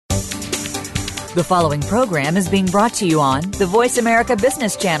The following program is being brought to you on the Voice America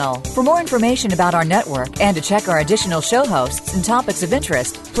Business Channel. For more information about our network and to check our additional show hosts and topics of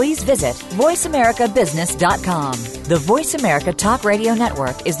interest, please visit voiceamericabusiness.com. The Voice America Talk Radio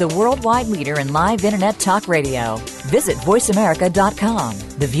Network is the worldwide leader in live Internet talk radio. Visit voiceamerica.com.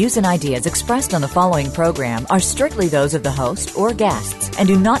 The views and ideas expressed on the following program are strictly those of the host or guests and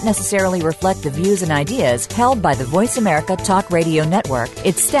do not necessarily reflect the views and ideas held by the Voice America Talk Radio Network,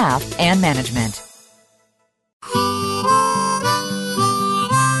 its staff, and management.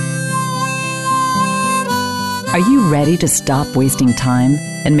 Are you ready to stop wasting time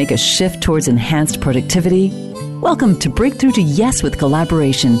and make a shift towards enhanced productivity? Welcome to Breakthrough to Yes with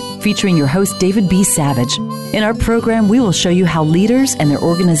Collaboration, featuring your host, David B. Savage. In our program, we will show you how leaders and their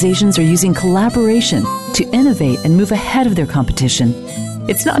organizations are using collaboration to innovate and move ahead of their competition.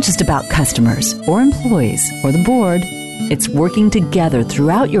 It's not just about customers or employees or the board. It's working together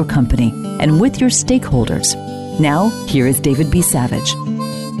throughout your company and with your stakeholders. Now, here is David B. Savage.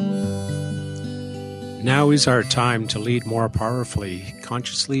 Now is our time to lead more powerfully,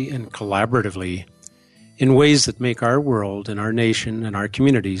 consciously, and collaboratively in ways that make our world and our nation and our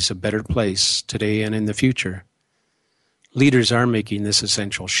communities a better place today and in the future. Leaders are making this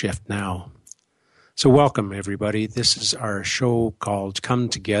essential shift now. So welcome, everybody. This is our show called Come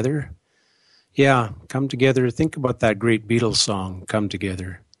Together. Yeah, come together. Think about that great Beatles song, Come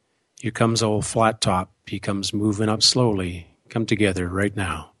Together. Here comes old Flat Top. He comes moving up slowly. Come together right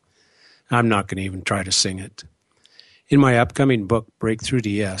now. I'm not going to even try to sing it. In my upcoming book, Breakthrough to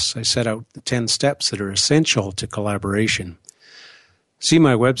Yes, I set out the 10 steps that are essential to collaboration. See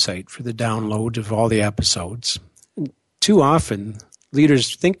my website for the download of all the episodes. And too often,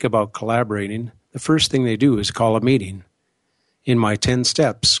 leaders think about collaborating. The first thing they do is call a meeting. In my 10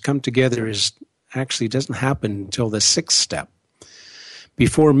 steps, come together actually doesn't happen until the 6th step.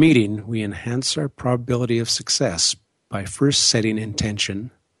 Before meeting, we enhance our probability of success by first setting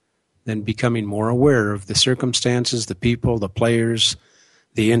intention, then becoming more aware of the circumstances, the people, the players,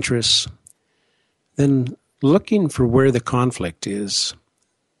 the interests, then looking for where the conflict is.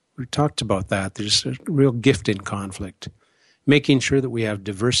 We talked about that. There's a real gift in conflict. Making sure that we have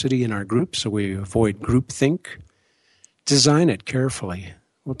diversity in our group so we avoid groupthink. Design it carefully.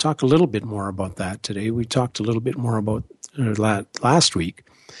 We'll talk a little bit more about that today. We talked a little bit more about last week.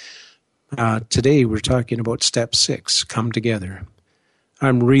 Today we're talking about step 6, come together.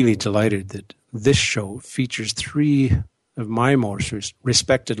 I'm really delighted that this show features 3 of my most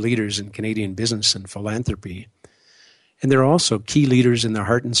respected leaders in Canadian business and philanthropy. And they're also key leaders in the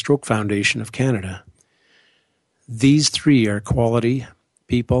Heart and Stroke Foundation of Canada. These 3 are quality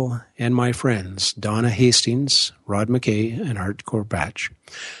people and my friends, Donna Hastings, McKay and Art Korpach.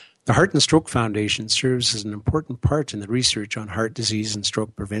 The Heart and Stroke Foundation serves as an important part in the research on heart disease and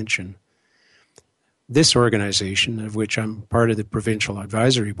stroke prevention. This organization, of which I'm part of the Provincial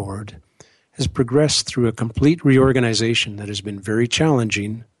Advisory Board, has progressed through a complete reorganization that has been very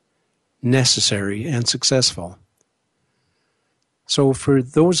challenging, necessary, and successful. So for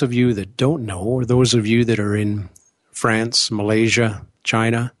those of you that don't know, or those of you that are in France, Malaysia,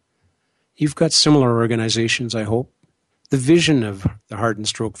 China, you've got similar organizations, I hope. The vision of the Heart and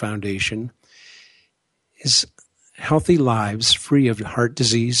Stroke Foundation is healthy lives free of heart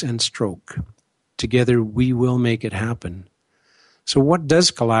disease and stroke. Together, we will make it happen. So what does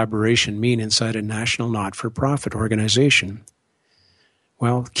collaboration mean inside a national not-for-profit organization?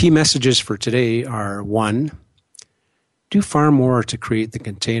 Well, key messages for today are 1, do far more to create the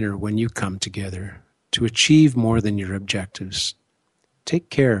container when you come together, to achieve more than your objectives.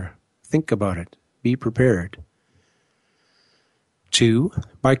 Take care. Think about it. Be prepared. 2,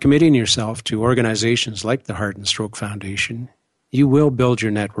 by committing yourself to organizations like the Heart and Stroke Foundation, you will build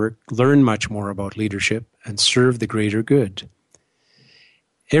your network, learn much more about leadership, and serve the greater good.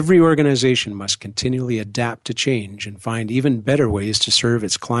 Every organization must continually adapt to change and find even better ways to serve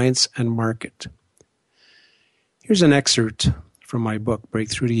its clients and market. Here's an excerpt from my book,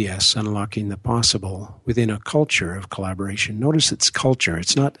 Breakthrough to Yes, Unlocking the Possible Within a Culture of Collaboration. Notice it's culture.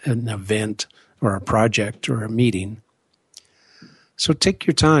 It's not an event or a project or a meeting. So take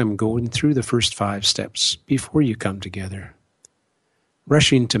your time going through the first 5 steps before you come together.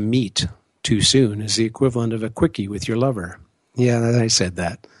 Rushing to meet too soon is the equivalent of a quickie with your lover. Yeah, I said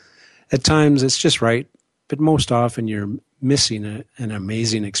that. At times it's just right, but most often you're missing an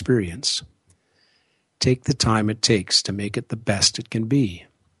amazing experience. Take the time it takes to make it the best it can be.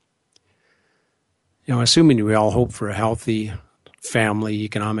 Assuming we all hope for a healthy family,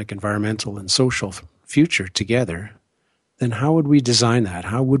 economic, environmental, and social future together, then how would we design that?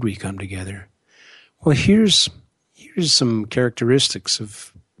 How would we come together? Well, here's some characteristics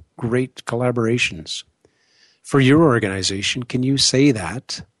of great collaborations. For your organization, can you say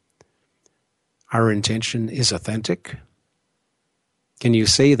that our intention is authentic? Can you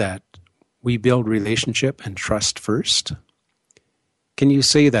say that we build relationship and trust first? Can you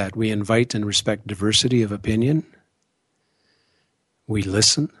say that we invite and respect diversity of opinion? We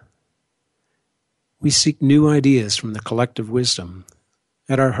listen. We seek new ideas from the collective wisdom.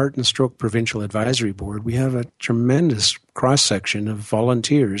 At our Heart and Stroke Provincial Advisory Board, we have a tremendous cross-section of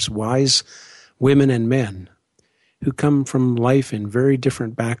volunteers, wise women and men, who come from life in very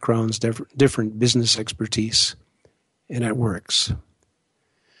different backgrounds, different business expertise, and it works.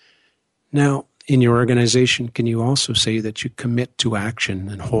 Now, in your organization, can you also say that you commit to action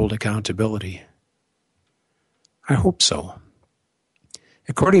and hold accountability? I hope so.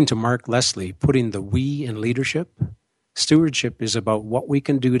 According to Mark Leslie, putting the we in leadership, stewardship is about what we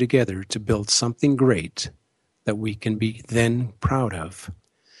can do together to build something great that we can be then proud of.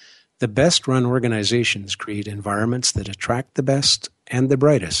 The best-run organizations create environments that attract the best and the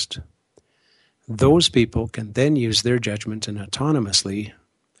brightest. Those people can then use their judgment and autonomously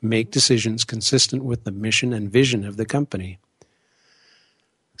make decisions consistent with the mission and vision of the company.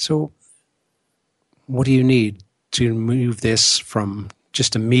 So, what do you need to move this from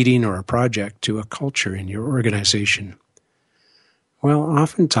just a meeting or a project to a culture in your organization? Well,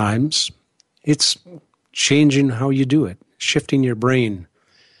 oftentimes, it's changing how you do it, shifting your brain,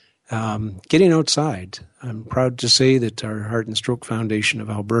 getting outside. I'm proud to say that our Heart and Stroke Foundation of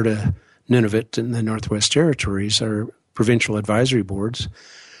Alberta, Nunavut, and the Northwest Territories, our provincial advisory boards,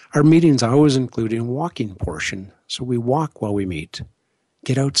 our meetings always include a walking portion. So we walk while we meet.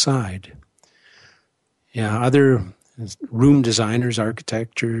 Get outside. Yeah, other room designers,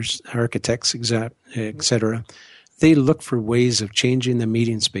 architects, etc., they look for ways of changing the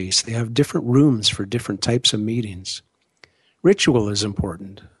meeting space. They have different rooms for different types of meetings. Ritual is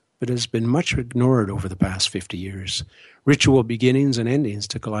important, but has been much ignored over the past 50 years. Ritual beginnings and endings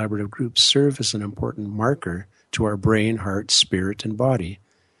to collaborative groups serve as an important marker to our brain, heart, spirit, and body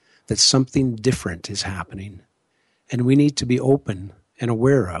that something different is happening, and we need to be open and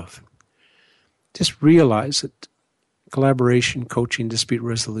aware of. Just realize that collaboration, coaching, dispute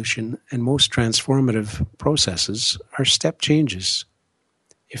resolution, and most transformative processes are step changes.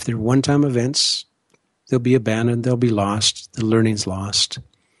 If they're one-time events, they'll be abandoned, they'll be lost, the learning's lost.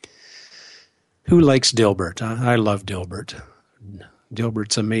 Who likes Dilbert? I love Dilbert.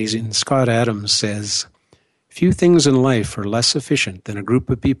 Dilbert's amazing. Scott Adams says, "Few things in life are less efficient than a group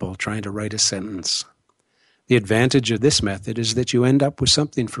of people trying to write a sentence. The advantage of this method is that you end up with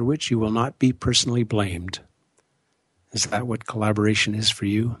something for which you will not be personally blamed." Is that what collaboration is for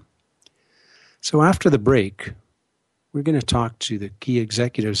you? So after the break, we're going to talk to the key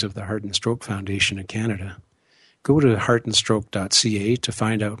executives of the Heart and Stroke Foundation of Canada. Go to heartandstroke.ca to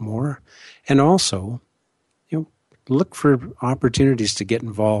find out more. And also, look for opportunities to get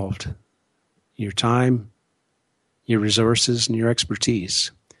involved. Your time, your resources, and your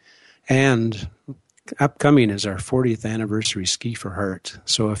expertise. And upcoming is our 40th anniversary Ski for Heart.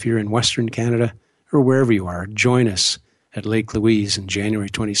 So if you're in Western Canada or wherever you are, join us at Lake Louise in January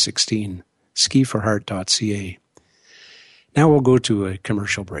 2016, skiforheart.ca. Now we'll go to a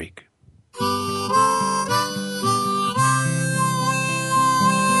commercial break.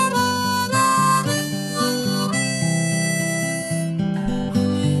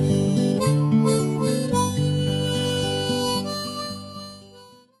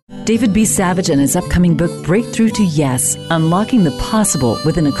 David B. Savage and his upcoming book, Breakthrough to Yes, Unlocking the Possible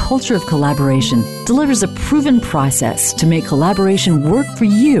Within a Culture of Collaboration, delivers a proven process to make collaboration work for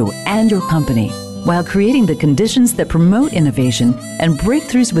you and your company, while creating the conditions that promote innovation and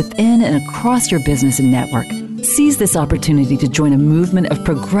breakthroughs within and across your business and network. Seize this opportunity to join a movement of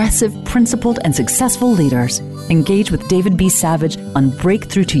progressive, principled, and successful leaders. Engage with David B. Savage on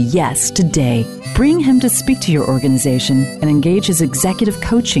Breakthrough to Yes today. Bring him to speak to your organization and engage his executive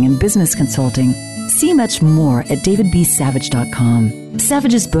coaching and business consulting. See much more at davidbsavage.com.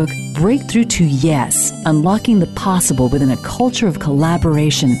 Savage's book, Breakthrough to Yes, Unlocking the Possible Within a Culture of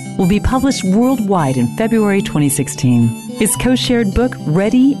Collaboration, will be published worldwide in February 2016. His co-shared book,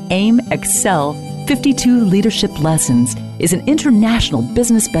 Ready, Aim, Excel, 52 Leadership Lessons, is an international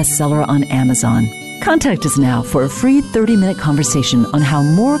business bestseller on Amazon. Contact us now for a free 30-minute conversation on how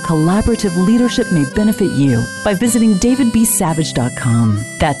more collaborative leadership may benefit you by visiting davidbsavage.com.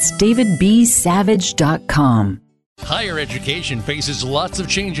 That's davidbsavage.com. Higher education faces lots of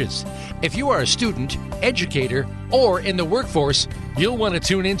changes. If you are a student, educator, or in the workforce, you'll want to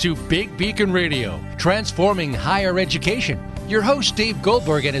tune into Big Beacon Radio, transforming higher education. Your host, Dave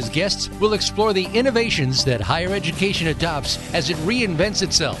Goldberg, and his guests will explore the innovations that higher education adopts as it reinvents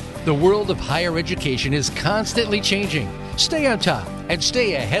itself. The world of higher education is constantly changing. Stay on top and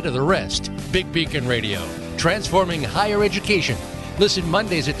stay ahead of the rest. Big Beacon Radio, transforming higher education. Listen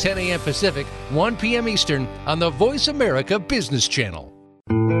Mondays at 10 a.m. Pacific, 1 p.m. Eastern on the Voice America Business Channel.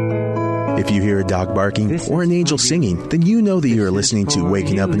 If you hear a dog barking or an angel singing, then you know that you are listening to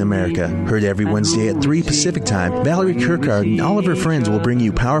Waking Up in America. Heard every Wednesday at 3 Pacific Time, Valerie Kirkard and all of her friends will bring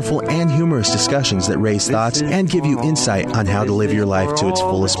you powerful and humorous discussions that raise thoughts and give you insight on how to live your life to its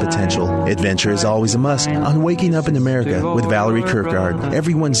fullest potential. Adventure is always a must on Waking Up in America with Valerie Kirkard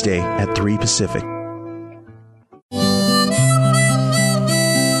every Wednesday at 3 Pacific.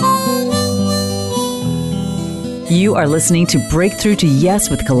 You are listening to Breakthrough to Yes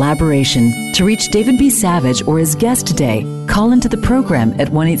with Collaboration. To reach David B. Savage or his guest today, call into the program at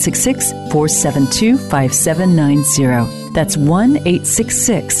 1-866-472-5790. That's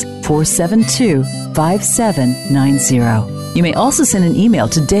 1-866-472-5790. You may also send an email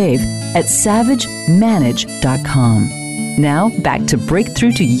to Dave at savagemanage.com. Now, back to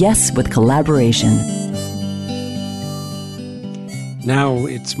Breakthrough to Yes with Collaboration. Now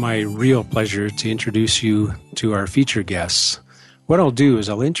it's my real pleasure to introduce you to our feature guests. What I'll do is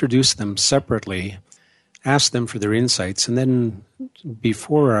I'll introduce them separately, ask them for their insights, and then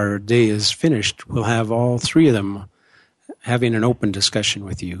before our day is finished, we'll have all three of them having an open discussion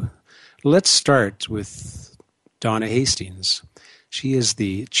with you. Let's start with Donna Hastings. She is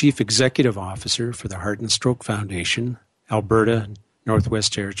the Chief Executive Officer for the Heart and Stroke Foundation, Alberta,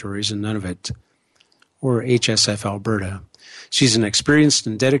 Northwest Territories, and Nunavut, or HSF Alberta. She's an experienced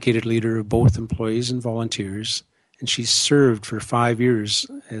and dedicated leader of both employees and volunteers, and she's served for 5 years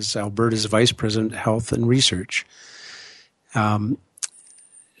as Alberta's Vice President of Health and Research.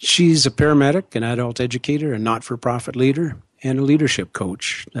 She's a paramedic, an adult educator, a not-for-profit leader, and a leadership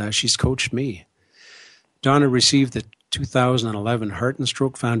coach. She's coached me. Donna received the 2011 Heart and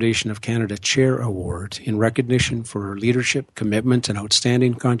Stroke Foundation of Canada Chair Award in recognition for her leadership, commitment, and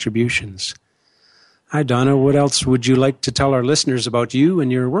outstanding contributions. Hi, Donna. What else would you like to tell our listeners about you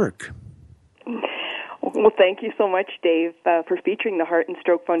and your work? Well, thank you so much, Dave, for featuring the Heart and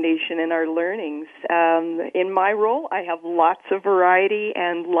Stroke Foundation in our learnings. In my role, I have lots of variety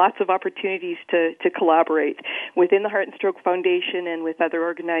and lots of opportunities to collaborate within the Heart and Stroke Foundation and with other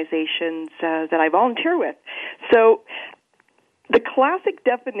organizations that I volunteer with. So the classic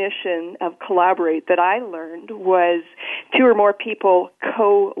definition of collaborate that I learned was two or more people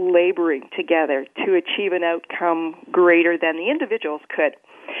co-laboring together to achieve an outcome greater than the individuals could.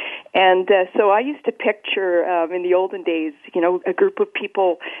 And so I used to picture in the olden days, a group of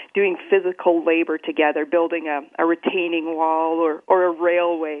people doing physical labor together, building a retaining wall or a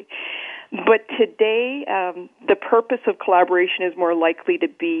railway. But today, the purpose of collaboration is more likely to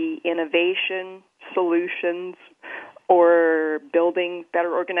be innovation, solutions, or building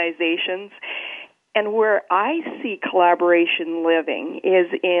better organizations. And where I see collaboration living is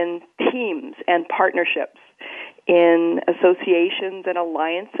in teams and partnerships, in associations and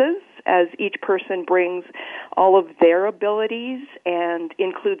alliances, as each person brings all of their abilities and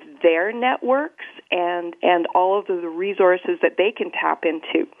includes their networks and all of the resources that they can tap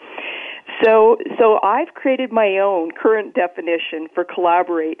into. So I've created my own current definition for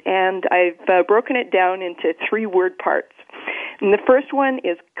collaborate, and I've broken it down into 3 word parts. And the first one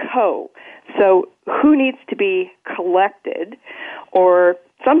is co. So who needs to be collected, or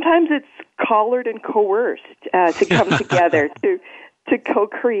sometimes it's collared and coerced to come together to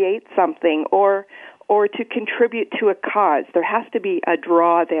co-create something or to contribute to a cause. There has to be a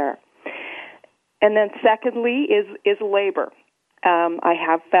draw there. And then secondly is labor. I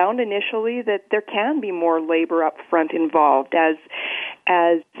have found initially that there can be more labor up front involved as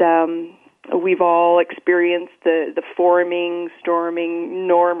we've all experienced the forming, storming,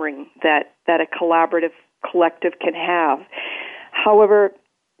 norming that a collaborative collective can have. However,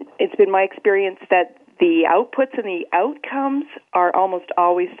 it's been my experience that the outputs and the outcomes are almost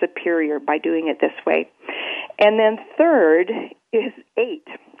always superior by doing it this way. And then third is ATE,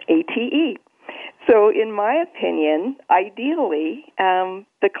 A-T-E. So in my opinion, ideally,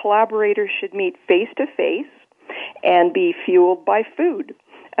 the collaborators should meet face-to-face and be fueled by food,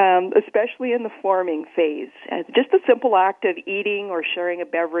 especially in the forming phase. Just the simple act of eating or sharing a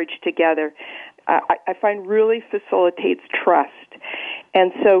beverage together, I find really facilitates trust.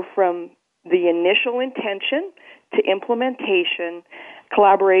 And so from the initial intention to implementation,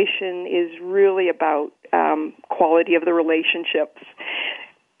 collaboration is really about quality of the relationships.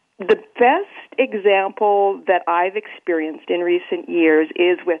 The best example that I've experienced in recent years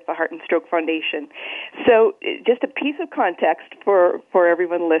is with the Heart and Stroke Foundation. So just a piece of context for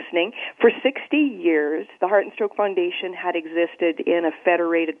everyone listening. For 60 years, the Heart and Stroke Foundation had existed in a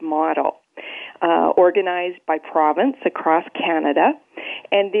federated model, organized by province across Canada.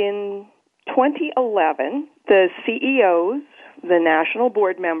 And in 2011, the CEOs, the national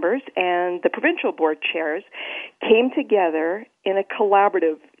board members, and the provincial board chairs came together in a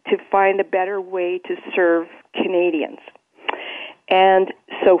collaborative to find a better way to serve Canadians. And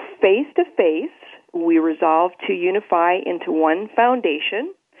so face to face, we resolved to unify into one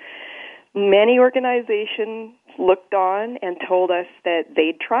foundation. Many organizations looked on and told us that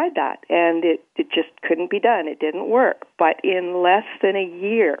they'd tried that, and it just couldn't be done. It didn't work. But in less than a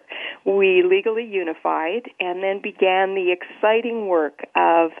year, we legally unified and then began the exciting work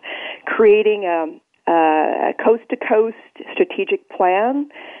of creating a coast-to-coast strategic plan,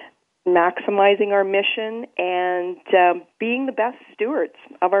 maximizing our mission, and being the best stewards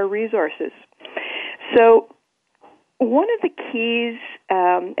of our resources. So one of the keys,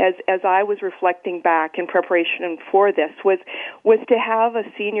 as I was reflecting back in preparation for this, was to have a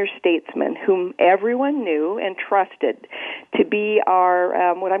senior statesman whom everyone knew and trusted to be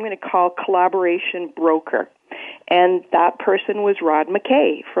our, what I'm going to call collaboration broker. And that person was Rod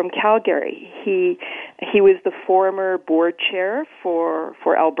McKay from Calgary. He was the former board chair for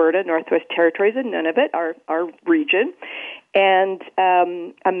Alberta, Northwest Territories, and Nunavut, our region, and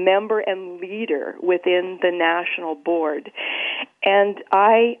a member and leader within the national board. And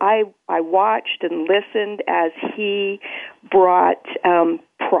I watched and listened as he brought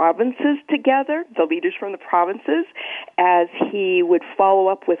provinces together, the leaders from the provinces, as he would follow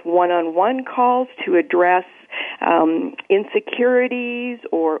up with one-on-one calls to address insecurities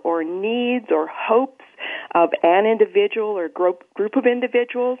or needs or hopes of an individual or group of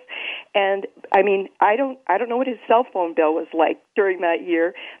individuals. And I mean, I don't know what his cell phone bill was like during that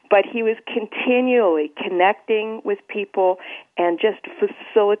year, but he was continually connecting with people and just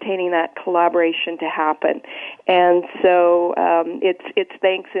facilitating that collaboration to happen. And so it's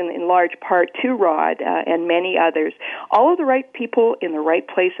thanks in large part to Rod and many others. All of the right people in the right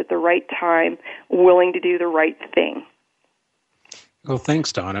place at the right time, willing to do the right thing. Well,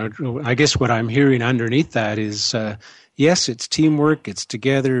 thanks, Donna. I guess what I'm hearing underneath that is, yes, it's teamwork, it's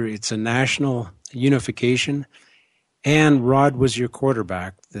together, it's a national unification, and Rod was your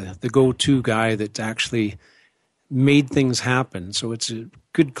quarterback, the go-to guy that actually made things happen. So it's a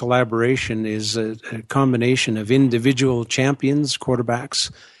good collaboration is a combination of individual champions,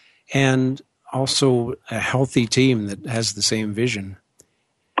 quarterbacks, and also a healthy team that has the same vision.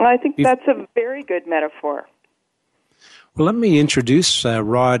 Well, I think that's a very good metaphor. Well, let me introduce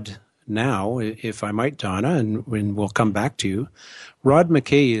Rod now, if I might, Donna, and we'll come back to you. Rod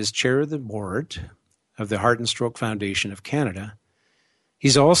McKay is chair of the board of the Heart and Stroke Foundation of Canada.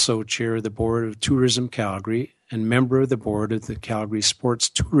 He's also chair of the board of Tourism Calgary and member of the board of the Calgary Sports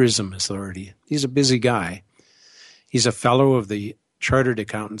Tourism Authority. He's a busy guy. He's a fellow of the Chartered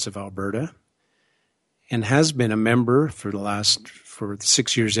Accountants of Alberta and has been a member for the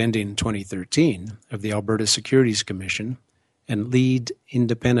 6 years ending in 2013 of the Alberta Securities Commission and lead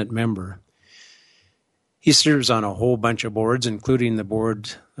independent member. He serves on a whole bunch of boards, including the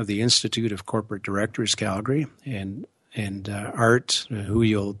board of the Institute of Corporate Directors Calgary, and Art, who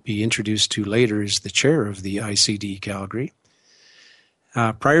you'll be introduced to later, is the chair of the ICD Calgary.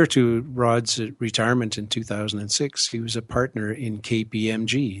 Prior to Rod's retirement in 2006, he was a partner in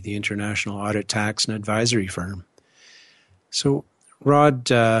KPMG, the international audit, tax, and advisory firm. So, Rod,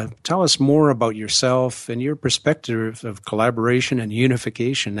 tell us more about yourself and your perspective of collaboration and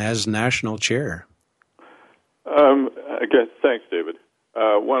unification as national chair. Again, thanks, David.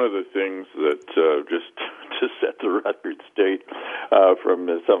 One of the things that, just to set the record straight from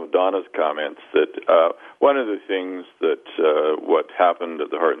some of Donna's comments, that one of the things that what happened at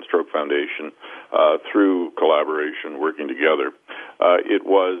the Heart and Stroke Foundation through collaboration, working together, it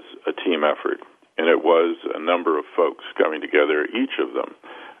was a team effort. And it was a number of folks coming together, each of them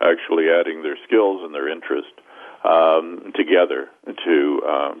actually adding their skills and their interest together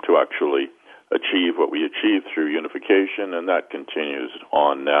to actually achieve what we achieved through unification, and that continues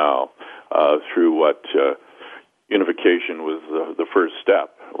on now through what unification was the first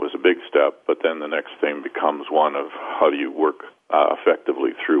step. It was a big step, but then the next thing becomes one of how do you work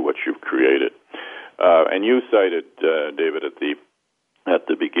effectively through what you've created. And you cited, David, at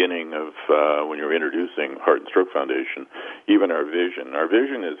the beginning of when you were introducing Heart and Stroke Foundation, even our vision. Our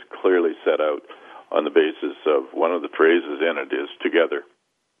vision is clearly set out on the basis of one of the phrases in it is together.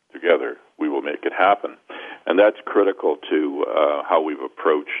 Together, we will make it happen. And that's critical to how we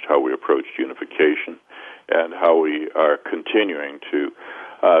approached unification, and how we are continuing to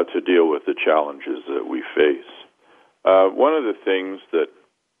deal with the challenges that we face. One of the things that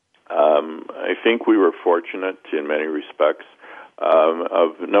I think we were fortunate in many respects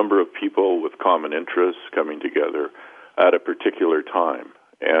of a number of people with common interests coming together at a particular time,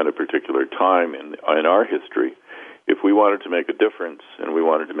 and a particular time in our history. If we wanted to make a difference, and we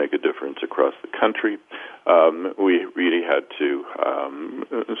wanted to make a difference across the country, we really had to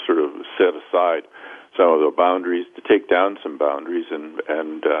sort of set aside some of the boundaries, to take down some boundaries,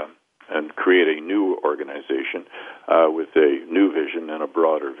 and create a new organization with a new vision and a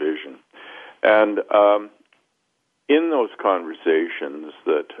broader vision. And in those conversations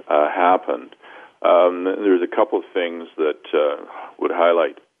that happened, there's a couple of things that would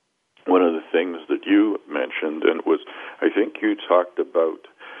highlight. One of the things that you mentioned, and was, I think you talked about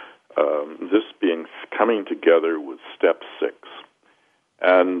this being coming together with step 6.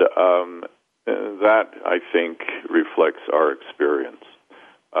 And that, I think, reflects our experience.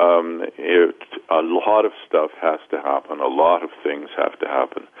 A lot of stuff has to happen, a lot of things have to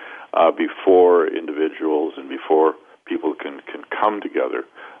happen before individuals and before people can come together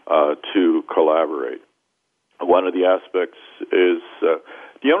to collaborate. One of the aspects is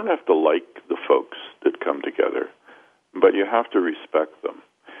you don't have to like the folks that come together, but you have to respect them.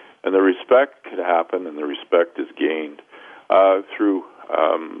 And the respect could happen, and the respect is gained through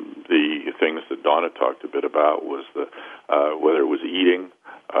the things that Donna talked a bit about, was whether it was eating,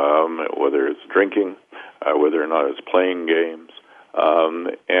 whether it's drinking, whether or not it's playing games.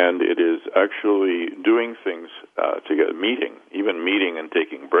 And it is actually doing things together, even meeting and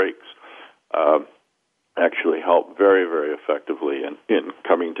taking breaks, actually help very, very effectively in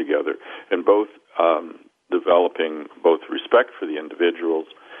coming together, and both developing both respect for the individuals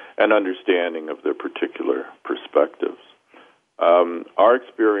and understanding of their particular perspectives. Our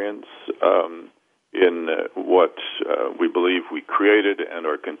experience in what we believe we created and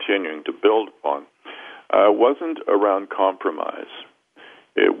are continuing to build upon wasn't around compromise.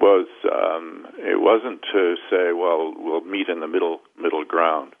 It wasn't to say, well, we'll meet in the middle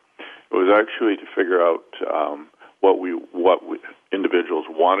ground. It was actually to figure out what individuals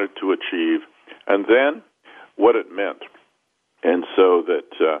wanted to achieve, and then what it meant. And so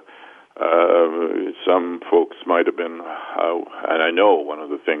that some folks might have been, and I know one of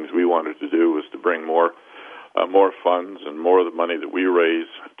the things we wanted to do was to bring more funds and more of the money that we raise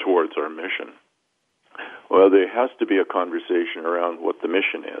towards our mission. Well, there has to be a conversation around what the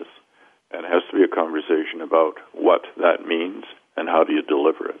mission is, and it has to be a conversation about what that means and how do you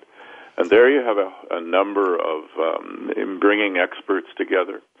deliver it. And there you have a number of in bringing experts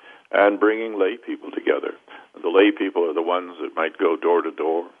together and bringing lay people together. The lay people are the ones that might go door to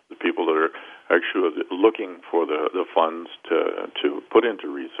door, the people that are actually looking for the funds to put into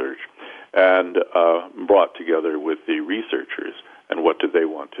research, and brought together with the researchers and what do they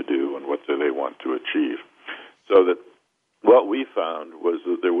want to do and what do they want to achieve. So that what we found was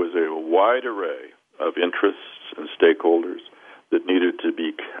that there was a wide array of interests and stakeholders that needed to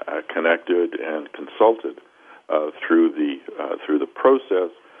be connected and consulted through the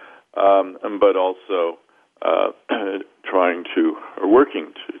process, but also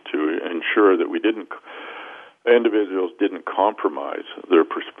working to ensure that individuals didn't compromise their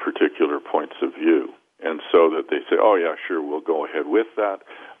particular points of view, and so that they say, oh yeah, sure, we'll go ahead with that,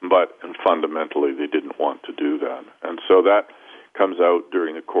 and fundamentally they didn't want to do that. And so that comes out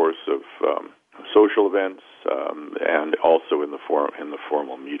during the course of social events and also in the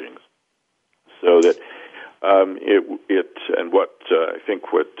formal meetings. So that I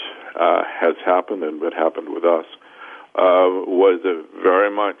think what has happened and what happened with us was a very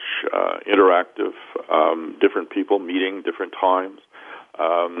much interactive, different people meeting different times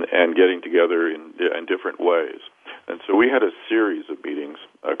and getting together in different ways. And so we had a series of meetings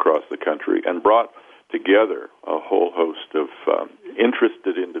across the country and brought together a whole host of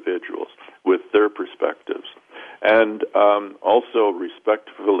interested individuals with their perspectives, and also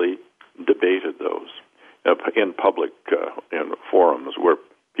respectfully debated those in public in forums where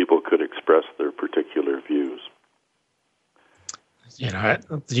people could express their particular views. You know,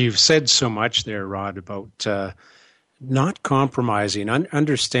 you've said so much there, Rod, about not compromising,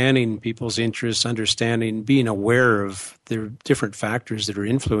 understanding people's interests, being aware of the different factors that are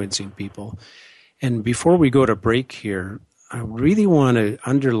influencing people. And before we go to break here, I really want to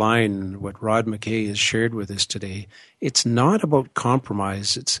underline what Rod McKay has shared with us today. It's not about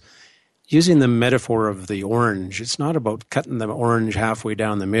compromise. It's using the metaphor of the orange. It's not about cutting the orange halfway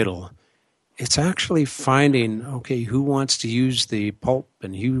down the middle. It's actually finding, okay, who wants to use the pulp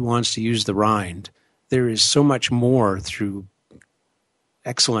and who wants to use the rind. there is so much more through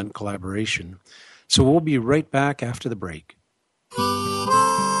excellent collaboration. So we'll be right back after the break.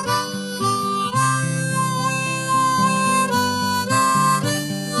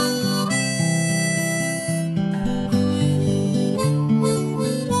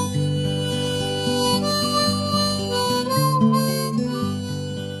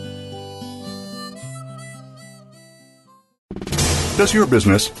 Does your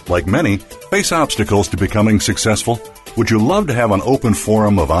business, like many, face obstacles to becoming successful? Would you love to have an open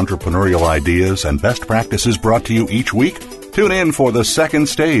forum of entrepreneurial ideas and best practices brought to you each week? Tune in for The Second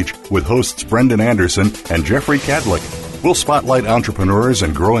Stage with hosts Brendan Anderson and Jeffrey Cadlick. We'll spotlight entrepreneurs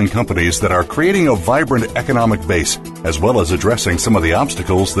and growing companies that are creating a vibrant economic base, as well as addressing some of the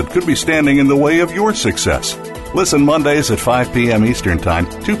obstacles that could be standing in the way of your success. Listen Mondays at 5 p.m. Eastern Time,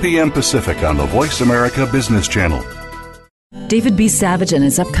 2 p.m. Pacific on the Voice America Business Channel. David B. Savage and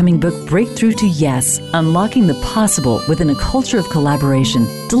his upcoming book, Breakthrough to Yes, Unlocking the Possible Within a Culture of Collaboration,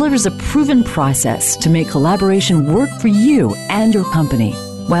 delivers a proven process to make collaboration work for you and your company,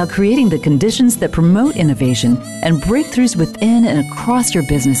 while creating the conditions that promote innovation and breakthroughs within and across your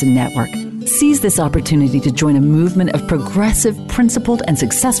business and network. Seize this opportunity to join a movement of progressive, principled, and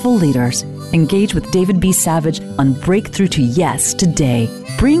successful leaders. Engage with David B. Savage on Breakthrough to Yes today.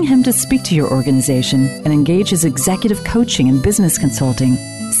 Bring him to speak to your organization and engage his executive coaching and business consulting.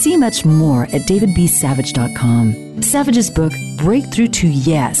 See much more at davidbsavage.com. Savage's book, Breakthrough to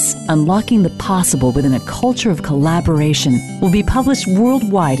Yes, Unlocking the Possible Within a Culture of Collaboration, will be published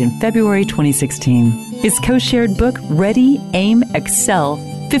worldwide in February 2016. His co-shared book, Ready, Aim, Excel,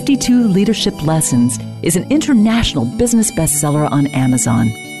 52 Leadership Lessons, is an international business bestseller on Amazon.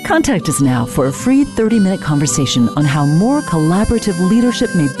 Contact us now for a free 30-minute conversation on how more collaborative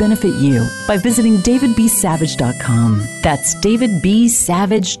leadership may benefit you by visiting davidbsavage.com. That's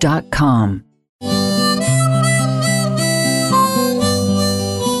davidbsavage.com.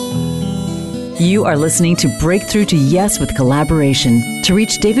 You are listening to Breakthrough to Yes with Collaboration. To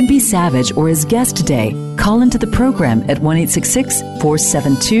reach David B. Savage or his guest today, call into the program at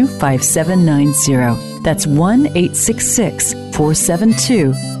 1-866-472-5790. That's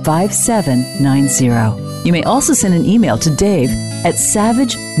 1-866-472-5790. You may also send an email to Dave at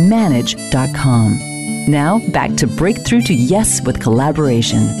savagemanage.com. Now, back to Breakthrough to Yes with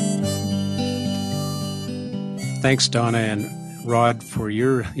Collaboration. Thanks, Donna and Rod, for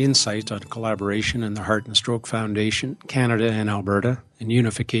your insight on collaboration and the Heart and Stroke Foundation, Canada and Alberta, and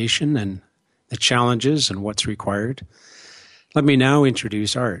unification and the challenges and what's required. Let me now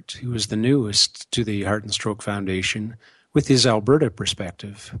introduce Art, who is the newest to the Heart and Stroke Foundation, with his Alberta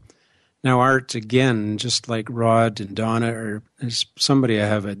perspective. Now, Art, again, just like Rod and Donna, is somebody I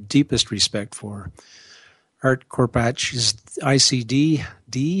have a deepest respect for. Art Korpach is ICD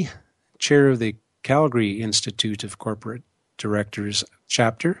chair of the Calgary Institute of Corporate Directors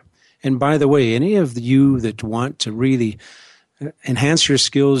chapter. And by the way, any of you that want to really enhance your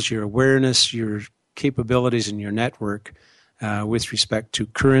skills, your awareness, your capabilities, and your network with respect to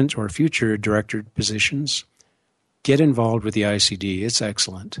current or future director positions, get involved with the ICD. It's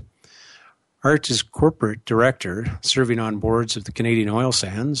excellent. Art is corporate director, serving on boards of the Canadian Oil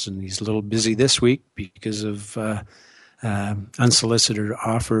Sands, and he's a little busy this week because of unsolicited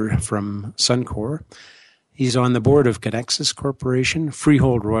offer from Suncor. He's on the board of Conexus Corporation,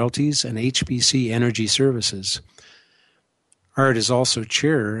 Freehold Royalties, and HBC Energy Services. Art is also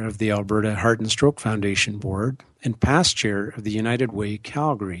chair of the Alberta Heart and Stroke Foundation Board and past chair of the United Way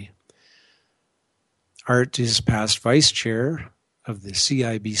Calgary. Art is past vice chair of the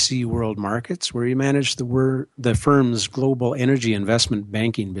CIBC World Markets, where he managed the firm's global energy investment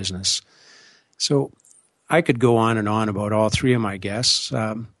banking business. So I could go on and on about all three of my guests.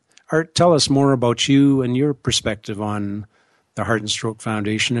 Art, tell us more about you and your perspective on the Heart and Stroke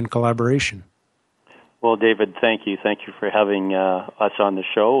Foundation and collaboration. Well, David, thank you. Thank you for having us on the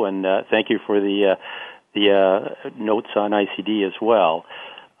show, and thank you for the notes on ICD as well.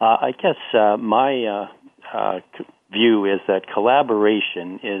 I guess my view is that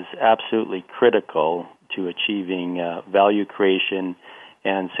collaboration is absolutely critical to achieving value creation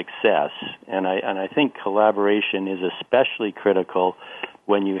and success, and I think collaboration is especially critical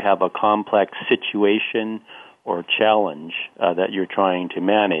when you have a complex situation or challenge that you're trying to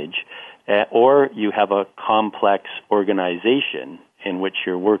manage, or you have a complex organization in which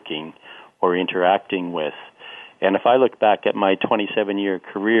you're working or interacting with. And if I look back at my 27-year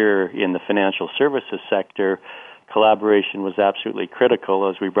career in the financial services sector, collaboration was absolutely critical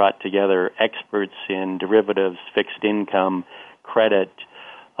as we brought together experts in derivatives, fixed income, credit,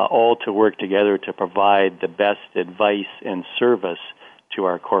 all to work together to provide the best advice and service to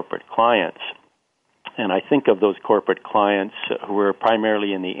our corporate clients. And I think of those corporate clients who are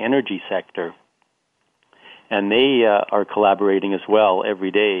primarily in the energy sector, and they are collaborating as well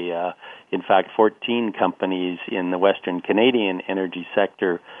every day. In fact, 14 companies in the Western Canadian energy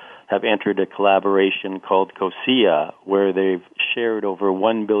sector have entered a collaboration called COSIA, where they've shared over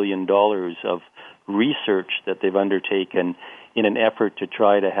 $1 billion of research that they've undertaken in an effort to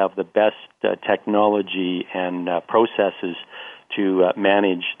try to have the best technology and processes to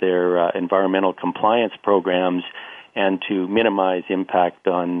manage their environmental compliance programs and to minimize impact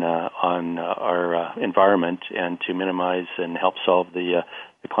on our environment and to minimize and help solve the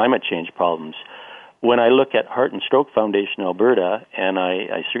climate change problems. When I look at Heart and Stroke Foundation Alberta, and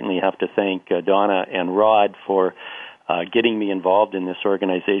I certainly have to thank Donna and Rod for getting me involved in this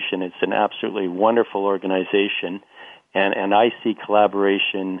organization. It's an absolutely wonderful organization, and I see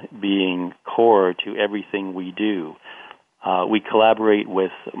collaboration being core to everything we do. We collaborate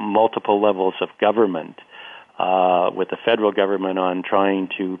with multiple levels of government, with the federal government on trying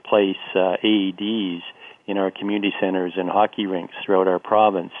to place AEDs in our community centers and hockey rinks throughout our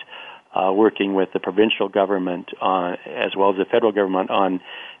province, working with the provincial government as well as the federal government on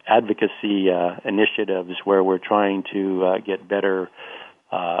advocacy initiatives where we're trying to get better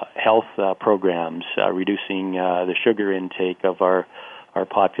health programs, reducing the sugar intake of our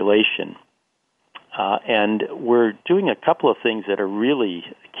population. And we're doing a couple of things that are really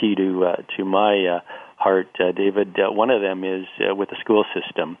key to my heart, David. One of them is with the school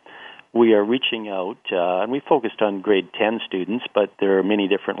system. We are reaching out, and we focused on grade 10 students, but there are many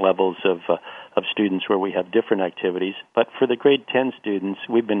different levels of students where we have different activities. But for the grade 10 students,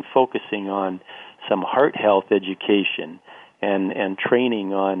 we've been focusing on some heart health education and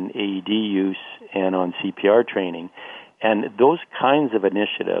training on AED use and on CPR training. And those kinds of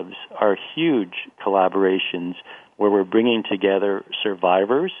initiatives are huge collaborations where we're bringing together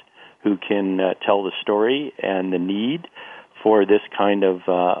survivors who can tell the story and the need for this kind of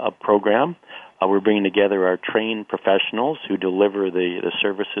a program. We're bringing together our trained professionals who deliver the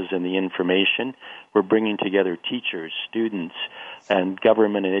services and the information. We're bringing together teachers, students, and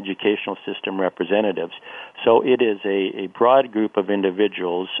government and educational system representatives. So it is a broad group of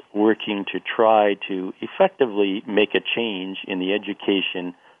individuals working to try to effectively make a change in the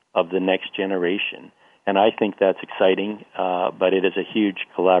education of the next generation. And I think that's exciting, but it is a huge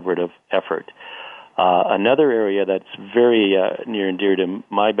collaborative effort. Another area that's very near and dear to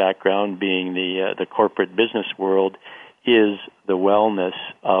my background, being the corporate business world, is the wellness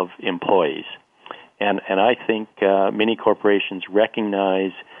of employees. And I think many corporations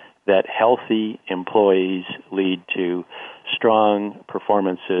recognize that healthy employees lead to strong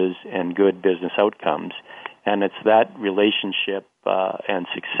performances and good business outcomes. And it's that relationship and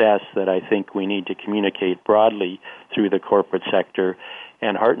success that I think we need to communicate broadly through the corporate sector.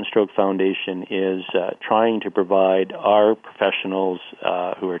 And Heart and Stroke Foundation is trying to provide our professionals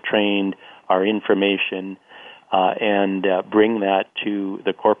who are trained, our information, and bring that to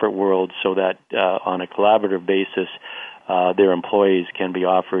the corporate world so that on a collaborative basis, their employees can be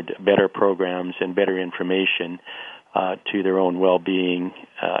offered better programs and better information to their own well-being,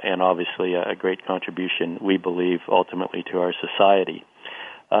 and obviously a great contribution, we believe, ultimately to our society.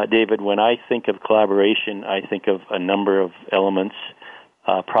 David, when I think of collaboration, I think of a number of elements.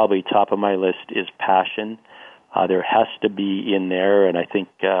 Probably top of my list is passion. There has to be in there, and I think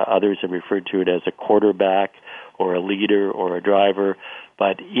others have referred to it as a quarterback or a leader or a driver,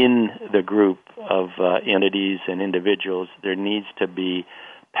 but in the group of entities and individuals, there needs to be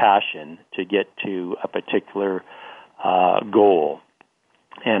passion to get to a particular goal.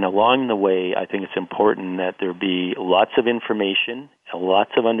 And along the way, I think it's important that there be lots of information,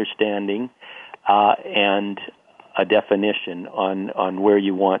 lots of understanding, and a definition on where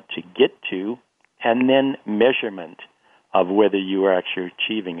you want to get to, and then measurement of whether you are actually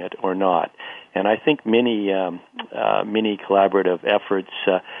achieving it or not. And I think many collaborative efforts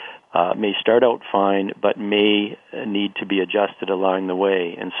may start out fine, but may need to be adjusted along the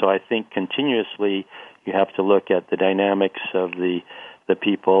way. And so I think continuously you have to look at the dynamics of the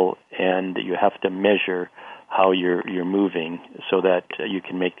people, and you have to measure how you're moving so that you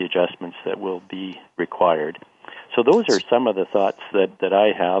can make the adjustments that will be required. So those are some of the thoughts that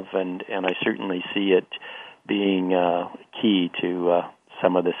I have, and I certainly see it being key to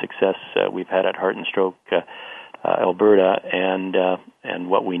some of the success we've had at Heart and Stroke Alberta, and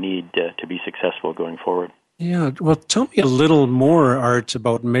what we need to be successful going forward. Yeah, well, tell me a little more, Art,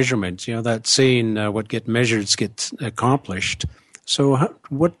 about measurement. You know, that saying, what gets measured gets accomplished. So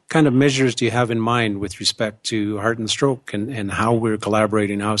what kind of measures do you have in mind with respect to Heart and Stroke and how we're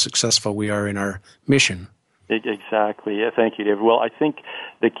collaborating, how successful we are in our mission? Exactly. Thank you, David. Well, I think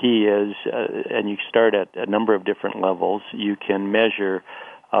the key is, and you start at a number of different levels, you can measure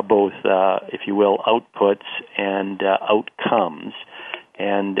both, if you will, outputs and outcomes.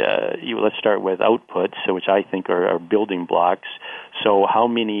 And let's start with outputs, which I think are building blocks. So how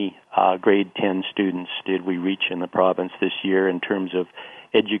many grade 10 students did we reach in the province this year in terms of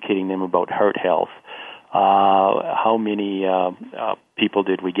educating them about heart health? How many people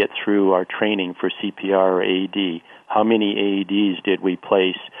did we get through our training for CPR or AED? How many AEDs did we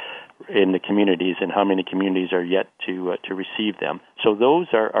place in the communities, and how many communities are yet to receive them? So those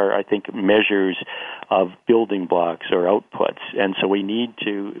are, I think, measures of building blocks or outputs, and so we need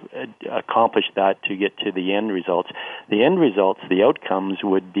to accomplish that to get to the end results. The end results, the outcomes,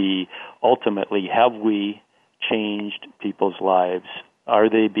 would be ultimately, have we changed people's lives? Are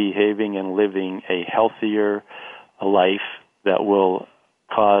they behaving and living a healthier life that will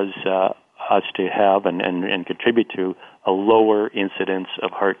cause us to have and contribute to a lower incidence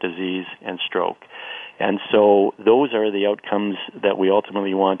of heart disease and stroke? And so those are the outcomes that we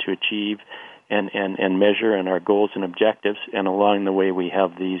ultimately want to achieve and measure in our goals and objectives, and along the way we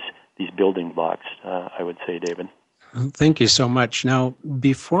have these building blocks, I would say, David. Thank you so much. Now,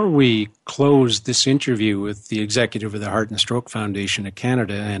 before we close this interview with the executive of the Heart and Stroke Foundation of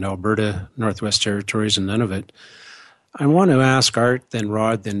Canada and Alberta, Northwest Territories, and Nunavut, I want to ask Art, then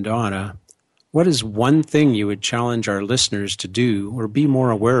Rod, then Donna, what is one thing you would challenge our listeners to do or be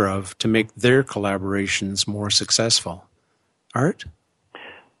more aware of to make their collaborations more successful? Art?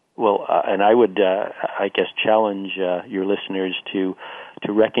 Well, and I would, I guess, challenge your listeners to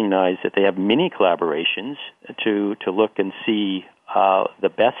recognize that they have many collaborations, to look and see the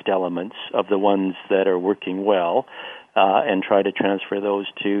best elements of the ones that are working well, and try to transfer those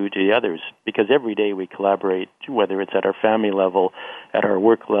to the others. Because every day we collaborate, whether it's at our family level, at our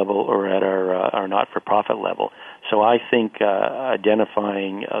work level, or at our not-for-profit level. So I think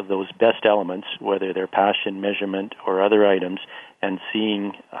identifying those best elements, whether they're passion, measurement, or other items, and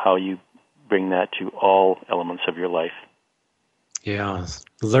seeing how you bring that to all elements of your life. Yeah,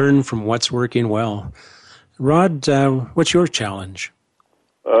 learn from what's working well. Rod, what's your challenge?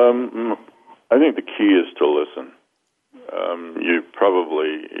 I think the key is to listen.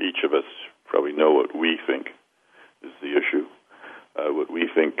 Each of us probably know what we think is the issue, what we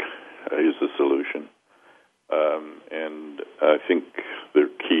think is the solution. And I think the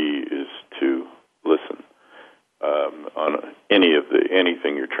key is to listen on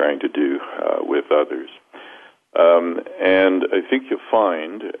anything you're trying to do with others. And I think you'll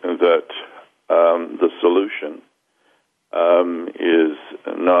find that the solution is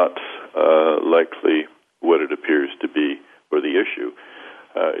not likely what it appears to be, or the issue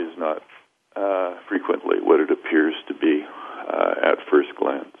is not frequently what it appears to be at first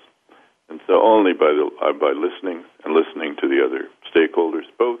glance. And so only by listening and listening to the other stakeholders,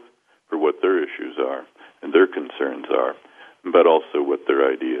 both for what their issues are and their concerns are, but also what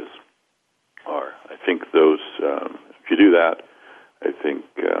their ideas are. I think those, if you do that, I think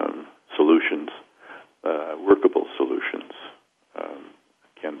solutions, workable solutions,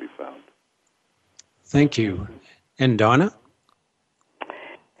 can be found. Thank you. And Donna?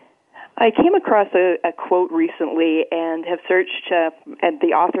 I came across a quote recently and have searched, and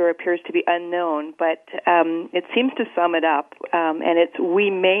the author appears to be unknown, but it seems to sum it up, and it's, we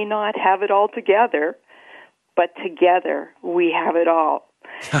may not have it all together, but together we have it all.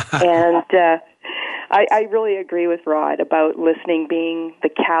 And I really agree with Rod about listening being the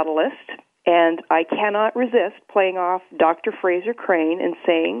catalyst, and I cannot resist playing off Dr. Fraser Crane and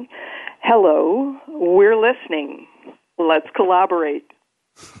saying, hello, we're listening. Let's collaborate.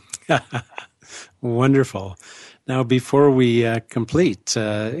 Wonderful. Now, before we complete,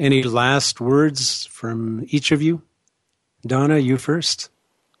 any last words from each of you? Donna, you first.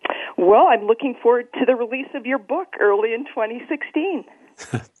 Well, I'm looking forward to the release of your book early in 2016.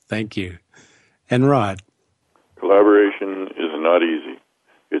 Thank you. And Rod? Collaboration is not easy.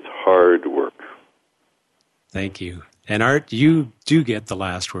 It's hard work. Thank you. And Art, you do get the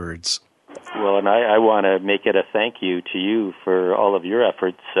last words. Well, and I want to make it a thank you to you for all of your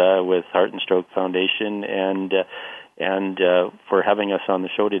efforts with Heart and Stroke Foundation and for having us on the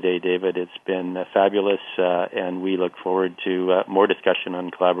show today, David. It's been fabulous, and we look forward to more discussion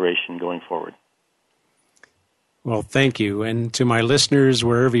on collaboration going forward. Well, thank you. And to my listeners,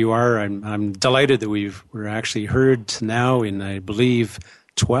 wherever you are, I'm delighted that we're actually heard now in, I believe,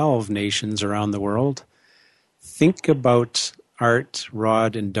 12 nations around the world. Think about Art,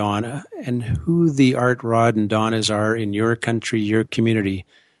 Rod, and Donna, and who the Art, Rod, and Donnas are in your country, your community.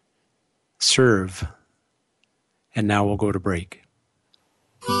 Serve. And now we'll go to break.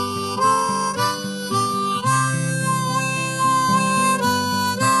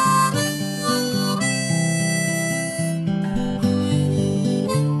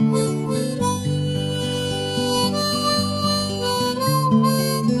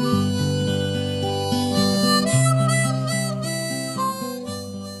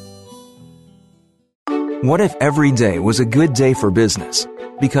 What if every day was a good day for business?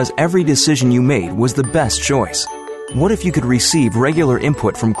 Because every decision you made was the best choice. What if you could receive regular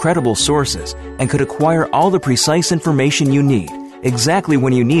input from credible sources and could acquire all the precise information you need, exactly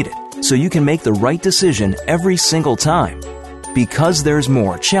when you need it, so you can make the right decision every single time? Because There's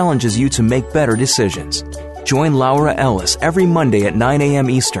More challenges you to make better decisions. Join Laura Ellis every Monday at 9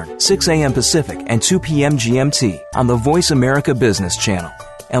 a.m. Eastern, 6 a.m. Pacific, and 2 p.m. GMT on the Voice America Business Channel,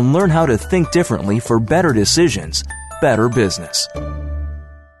 and learn how to think differently for better decisions, better business.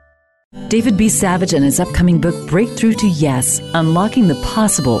 David B. Savage and his upcoming book, Breakthrough to Yes, Unlocking the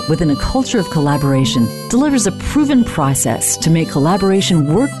Possible Within a Culture of Collaboration, delivers a proven process to make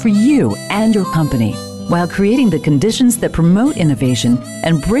collaboration work for you and your company, while creating the conditions that promote innovation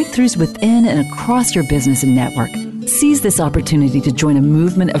and breakthroughs within and across your business and network. Seize this opportunity to join a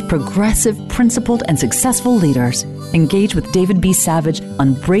movement of progressive, principled, and successful leaders. Engage with David B. Savage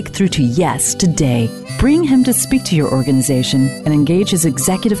on Breakthrough to Yes today. Bring him to speak to your organization and engage his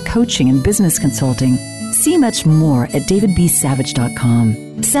executive coaching and business consulting. See much more at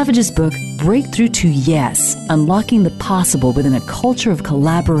davidbsavage.com. Savage's book, Breakthrough to Yes, Unlocking the Possible Within a Culture of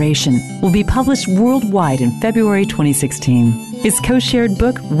Collaboration, will be published worldwide in February 2016. His co-shared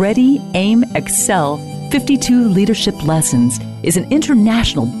book, Ready, Aim, Excel, 52 Leadership Lessons, is an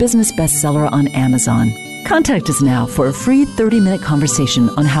international business bestseller on Amazon. Contact us now for a free 30-minute conversation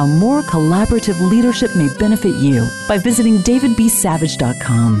on how more collaborative leadership may benefit you by visiting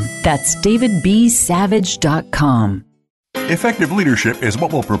davidbsavage.com. That's davidbsavage.com. Effective leadership is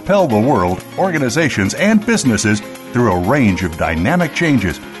what will propel the world, organizations, and businesses through a range of dynamic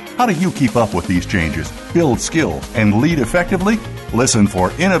changes. How do you keep up with these changes, build skill, and lead effectively? Listen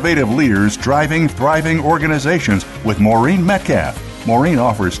for Innovative Leaders Driving Thriving Organizations with Maureen Metcalf. Maureen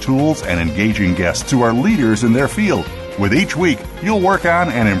offers tools and engaging guests who are leaders in their field. With each week, you'll work on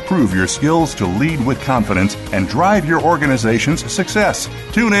and improve your skills to lead with confidence and drive your organization's success.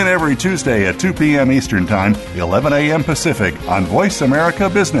 Tune in every Tuesday at 2 p.m. Eastern Time, 11 a.m. Pacific on Voice America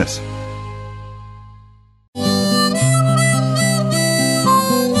Business.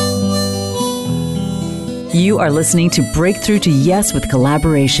 You are listening to Breakthrough to Yes with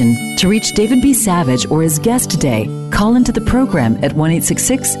Collaboration. To reach David B. Savage or his guest today, call into the program at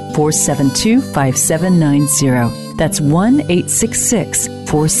 1-866-472-5790. That's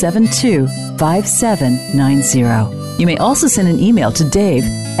 1-866-472-5790. You may also send an email to Dave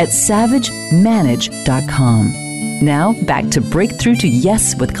at savagemanage.com. Now, back to Breakthrough to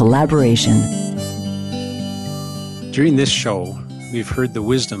Yes with Collaboration. During this show, we've heard the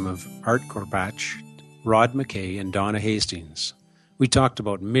wisdom of Art Korpach, Rod McKay, and Donna Hastings. We talked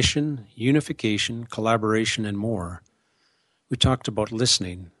about mission, unification, collaboration, and more. We talked about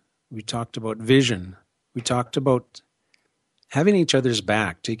listening. We talked about vision. We talked about having each other's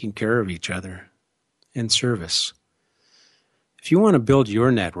back, taking care of each other, and service. If you want to build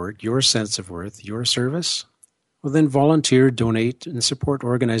your network, your sense of worth, your service, well then volunteer, donate, and support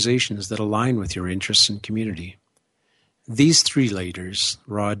organizations that align with your interests and community. These three leaders,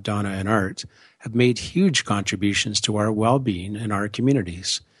 Rod, Donna, and Art, have made huge contributions to our well-being and our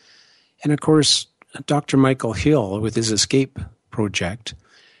communities. And of course, Dr. Michael Hill with his Escape project,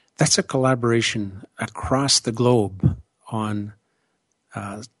 that's a collaboration across the globe on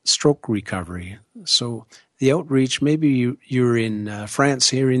stroke recovery. So the outreach, maybe you're in France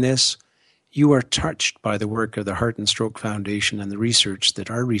hearing this, you are touched by the work of the Heart and Stroke Foundation and the research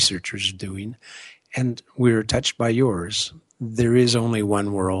that our researchers are doing, and we're touched by yours. There is only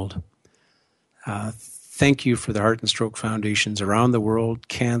one world. Thank you for the Heart and Stroke Foundations around the world,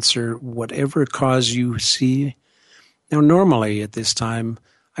 cancer, whatever cause you see. Now, normally at this time,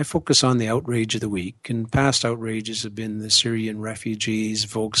 I focus on the outrage of the week, and past outrages have been the Syrian refugees,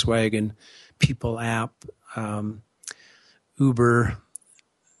 Volkswagen, People app, Uber.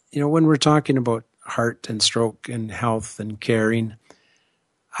 You know, when we're talking about heart and stroke and health and caring,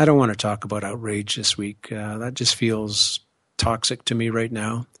 I don't want to talk about outrage this week. That just feels toxic to me right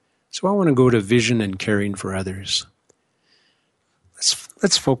now. So I want to go to vision and caring for others.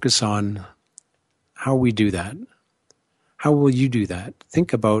 Let's focus on how we do that. How will you do that?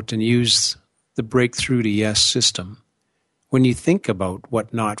 Think about and use the Breakthrough to Yes system. When you think about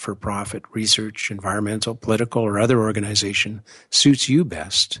what not-for-profit, research, environmental, political, or other organization suits you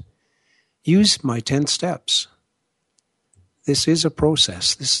best, use my 10 steps. This is a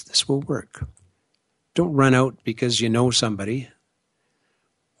process. This will work. Don't run out because you know somebody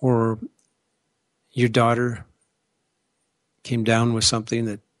or your daughter came down with something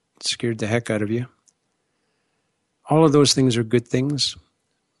that scared the heck out of you. All of those things are good things.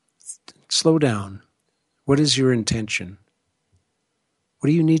 Slow down. What is your intention? What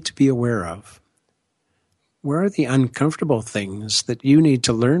do you need to be aware of? where are the uncomfortable things that you need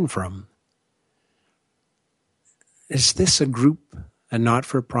to learn from? Is this a group, a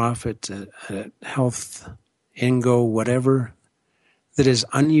not-for-profit, a health, NGO, whatever, that is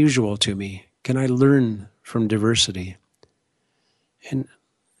unusual to me? Can I learn from diversity? And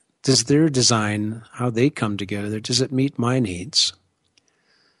does their design, how they come together, does it meet my needs?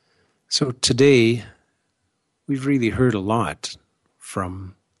 So today, we've really heard a lot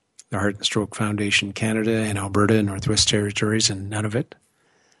from the Heart and Stroke Foundation Canada and Alberta and Northwest Territories and Nunavut.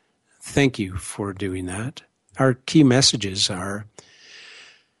 Thank you for doing that. Our key messages are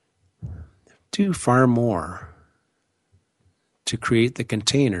do far more to create the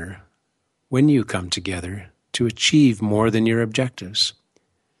container when you come together to achieve more than your objectives.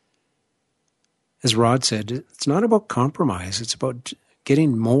 As Rod said, it's not about compromise. It's about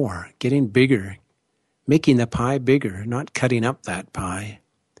getting more, getting bigger, making the pie bigger, not cutting up that pie.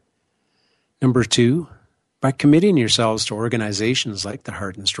 Number 2, by committing yourselves to organizations like the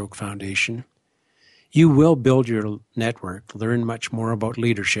Heart and Stroke Foundation, you will build your network, learn much more about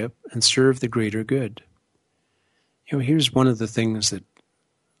leadership, and serve the greater good. Here's one of the things that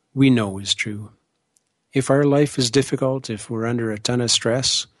we know is true. If our life is difficult, if we're under a ton of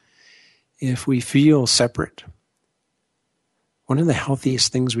stress, if we feel separate, one of the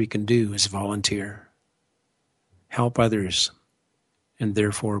healthiest things we can do is volunteer, help others, and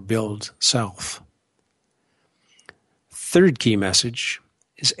therefore build self. Third key message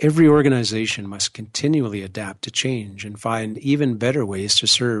is every organization must continually adapt to change and find even better ways to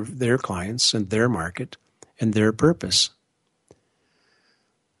serve their clients and their market and their purpose.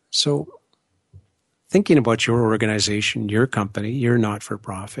 So, thinking about your organization, your company, your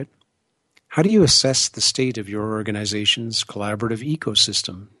not-for-profit, how do you assess the state of your organization's collaborative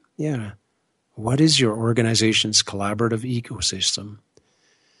ecosystem? Yeah. What is your organization's collaborative ecosystem?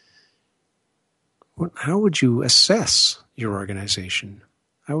 How would you assess your organization?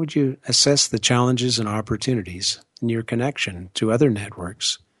 How would you assess the challenges and opportunities in your connection to other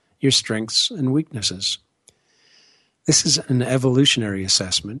networks, your strengths and weaknesses? This is an evolutionary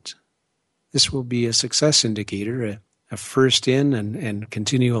assessment. This will be a success indicator, a first in and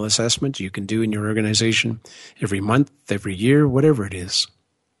continual assessment you can do in your organization every month, every year, whatever it is.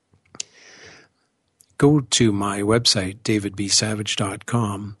 Go to my website,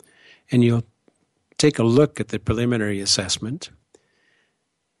 davidbsavage.com, and you'll take a look at the preliminary assessment.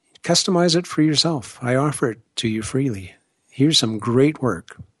 Customize it for yourself. I offer it to you freely. Here's some great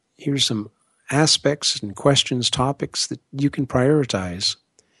work. Here's some aspects and questions, topics that you can prioritize.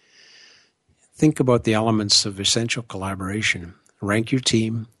 Think about the elements of essential collaboration. Rank your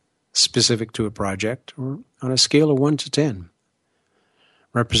team specific to a project or on a scale of 1 to 10,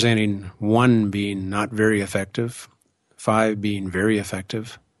 representing 1 being not very effective, 5 being very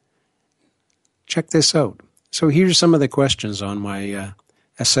effective. Check this out. So here's some of the questions on my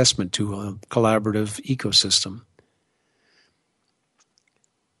assessment tool, collaborative ecosystem.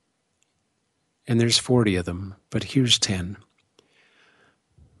 And there's 40 of them, but here's 10.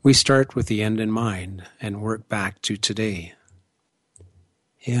 We start with the end in mind and work back to today.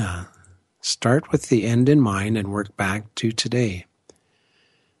 Yeah, start with the end in mind and work back to today.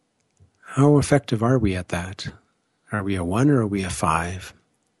 How effective are we at that? Are we a 1 or are we a 5?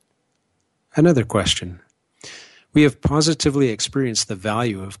 Another question. We have positively experienced the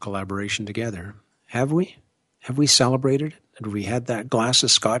value of collaboration together. Have we? Have we celebrated? Have we had that glass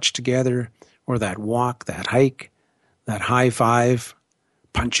of scotch together, or that walk, that hike, that high five,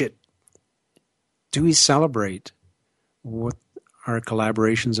 punch it? Do we celebrate what our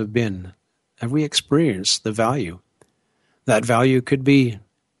collaborations have been? Have we experienced the value? That value could be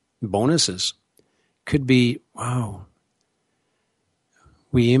bonuses, could be, wow,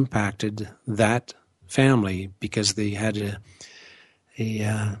 we impacted that family because they had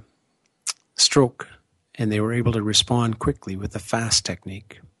a stroke and they were able to respond quickly with the FAST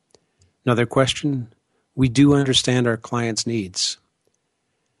technique. Another question, we do understand our clients' needs.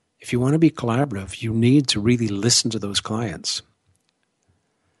 If you want to be collaborative, you need to really listen to those clients.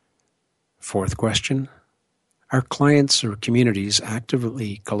 Fourth question, our clients or communities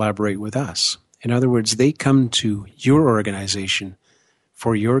actively collaborate with us. In other words, they come to your organization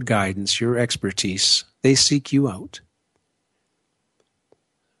for your guidance, your expertise. They seek you out.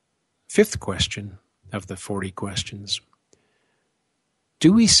 Fifth question of the 40 questions.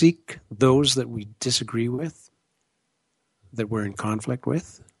 Do we seek those that we disagree with, that we're in conflict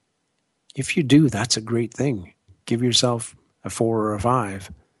with? If you do, that's a great thing. Give yourself a 4 or a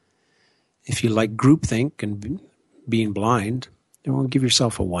 5. If you like groupthink and being blind, then we'll give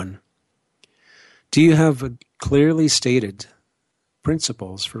yourself a 1. Do you have clearly stated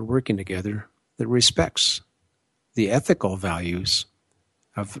principles for working together that respects the ethical values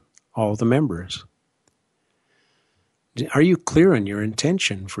of all the members? Are you clear on your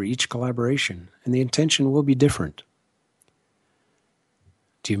intention for each collaboration? And the intention will be different.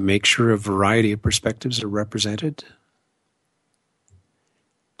 Do you make sure a variety of perspectives are represented?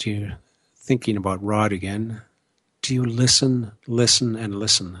 Do you, thinking about Rod again, do you listen, and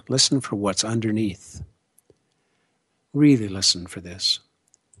listen? Listen for what's underneath. Really listen for this.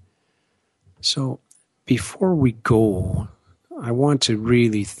 So before we go, I want to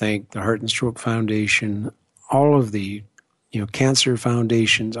really thank the Heart and Stroke Foundation, all of the cancer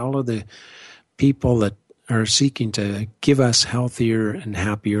foundations, all of the people that are seeking to give us healthier and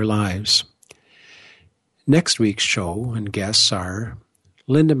happier lives. Next week's show and guests are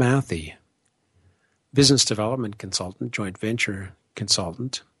Linda Matthey, business development consultant, joint venture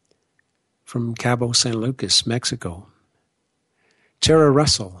consultant from Cabo San Lucas, Mexico. Tara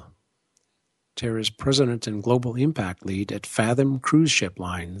Russell. Tara's president and global impact lead at Fathom Cruise Ship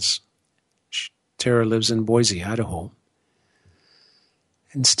Lines. Tara lives in Boise, Idaho.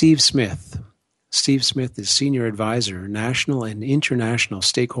 And Steve Smith. Steve Smith is Senior Advisor, National and International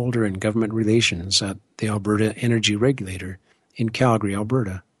Stakeholder and Government Relations at the Alberta Energy Regulator in Calgary,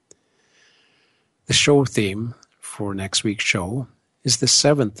 Alberta. The show theme for next week's show is the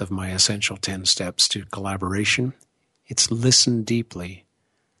 7th of my essential 10 steps to collaboration. It's listen deeply.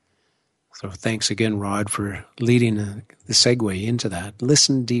 So thanks again, Rod, for leading the segue into that.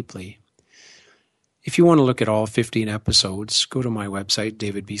 Listen deeply. If you want to look at all 15 episodes, go to my website,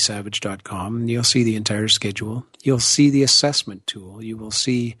 davidbsavage.com, and you'll see the entire schedule. You'll see the assessment tool. You will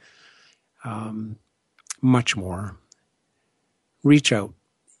see much more. Reach out.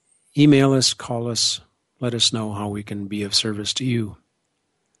 Email us, call us, let us know how we can be of service to you.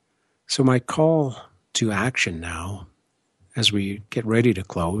 So my call to action now, as we get ready to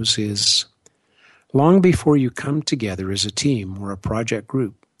close, is long before you come together as a team or a project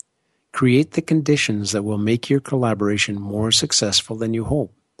group, create the conditions that will make your collaboration more successful than you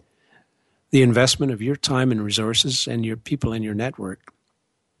hope. The investment of your time and resources and your people in your network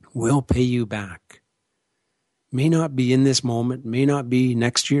will pay you back. May not be in this moment, may not be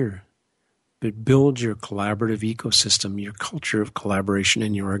next year, but build your collaborative ecosystem, your culture of collaboration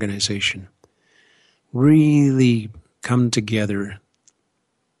in your organization. Really come together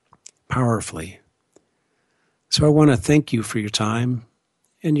powerfully. So I want to thank you for your time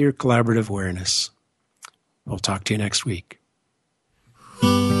and your collaborative awareness. We'll talk to you next week. You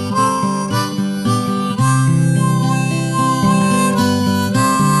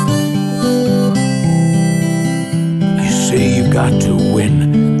say you got to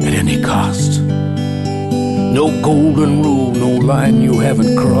win at any cost. No golden rule, no line you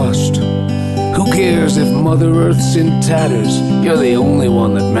haven't crossed. Who cares if Mother Earth's in tatters? You're the only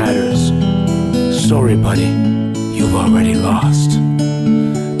one that matters. Sorry, buddy, you've already lost.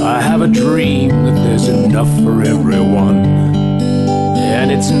 I have a dream that there's enough for everyone,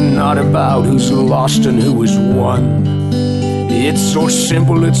 and it's not about who's lost and who has won. It's so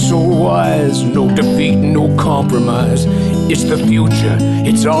simple, it's so wise. No defeat, no compromise. It's the future,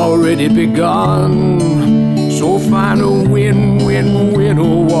 it's already begun. So find a win, win, win,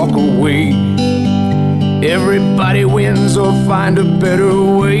 or walk away. Everybody wins or find a better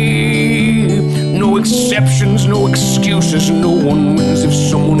way. No exceptions, no excuses. No one wins if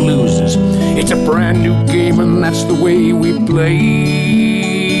someone loses. It's a brand new game and that's the way we play.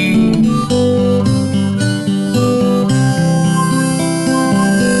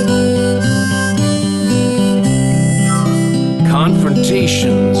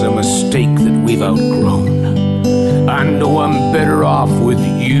 Confrontation's a mistake that we've outgrown. I know I'm better off with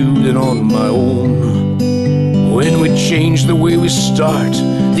you than on my own. When we change the way we start,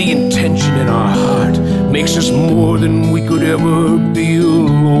 the intention in our heart makes us more than we could ever be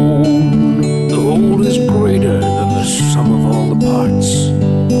alone. The whole is greater than the sum of all the parts.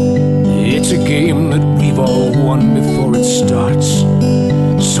 It's a game that we've all won before it starts.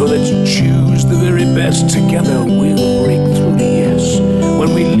 So let's choose the very best. Together we'll break through to yes.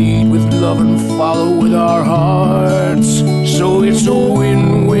 When we lead with love and follow with our hearts. So it's a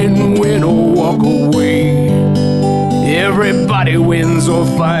win, win, win, or walk away. Everybody wins or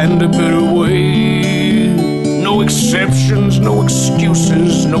find a better way. No exceptions, no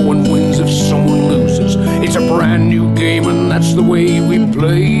excuses. No one wins if someone loses. It's a brand new game and that's the way we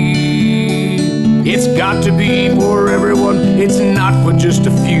play. It's got to be for everyone. It's not for just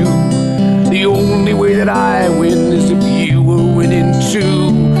a few. The only way that I win is if you are winning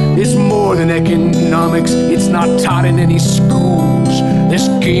too. It's more than economics. It's not taught in any schools. This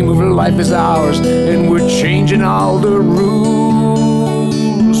game of life is ours, and we're changing all the rules.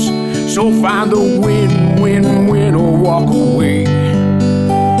 So find the win, win, win, or walk away.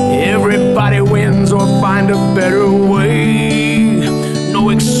 Everybody wins or find a better way. No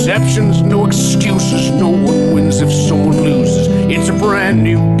exceptions, no excuses. No one wins if someone loses. It's a brand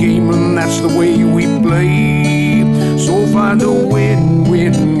new game and that's the way we play. So find the win,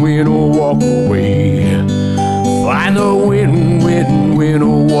 win, win, or walk away. Find the win, win, win,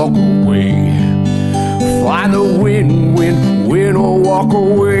 or walk away. Find the win, win, win, or walk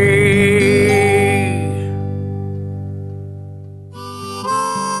away.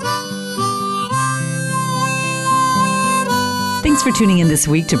 Thanks for tuning in this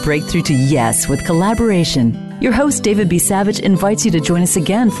week to Breakthrough to Yes with Collaboration. Your host, David B. Savage, invites you to join us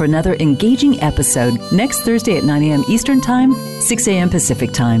again for another engaging episode next Thursday at 9 a.m. Eastern Time, 6 a.m.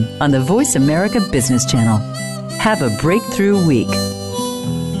 Pacific Time on the Voice America Business Channel. Have a breakthrough week.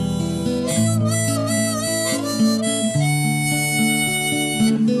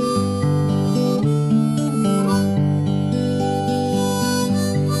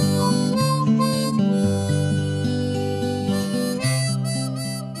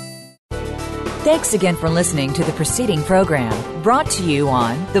 Thanks again for listening to the preceding program, brought to you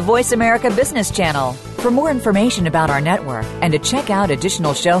on the Voice America Business Channel. For more information about our network and to check out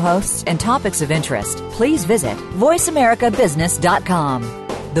additional show hosts and topics of interest, please visit voiceamericabusiness.com.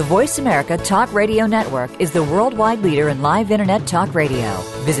 The Voice America Talk Radio Network is the worldwide leader in live Internet talk radio.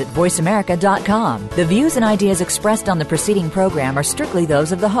 Visit voiceamerica.com. The views and ideas expressed on the preceding program are strictly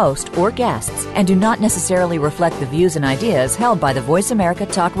those of the host or guests and do not necessarily reflect the views and ideas held by the Voice America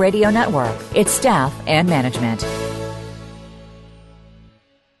Talk Radio Network, its staff, and management.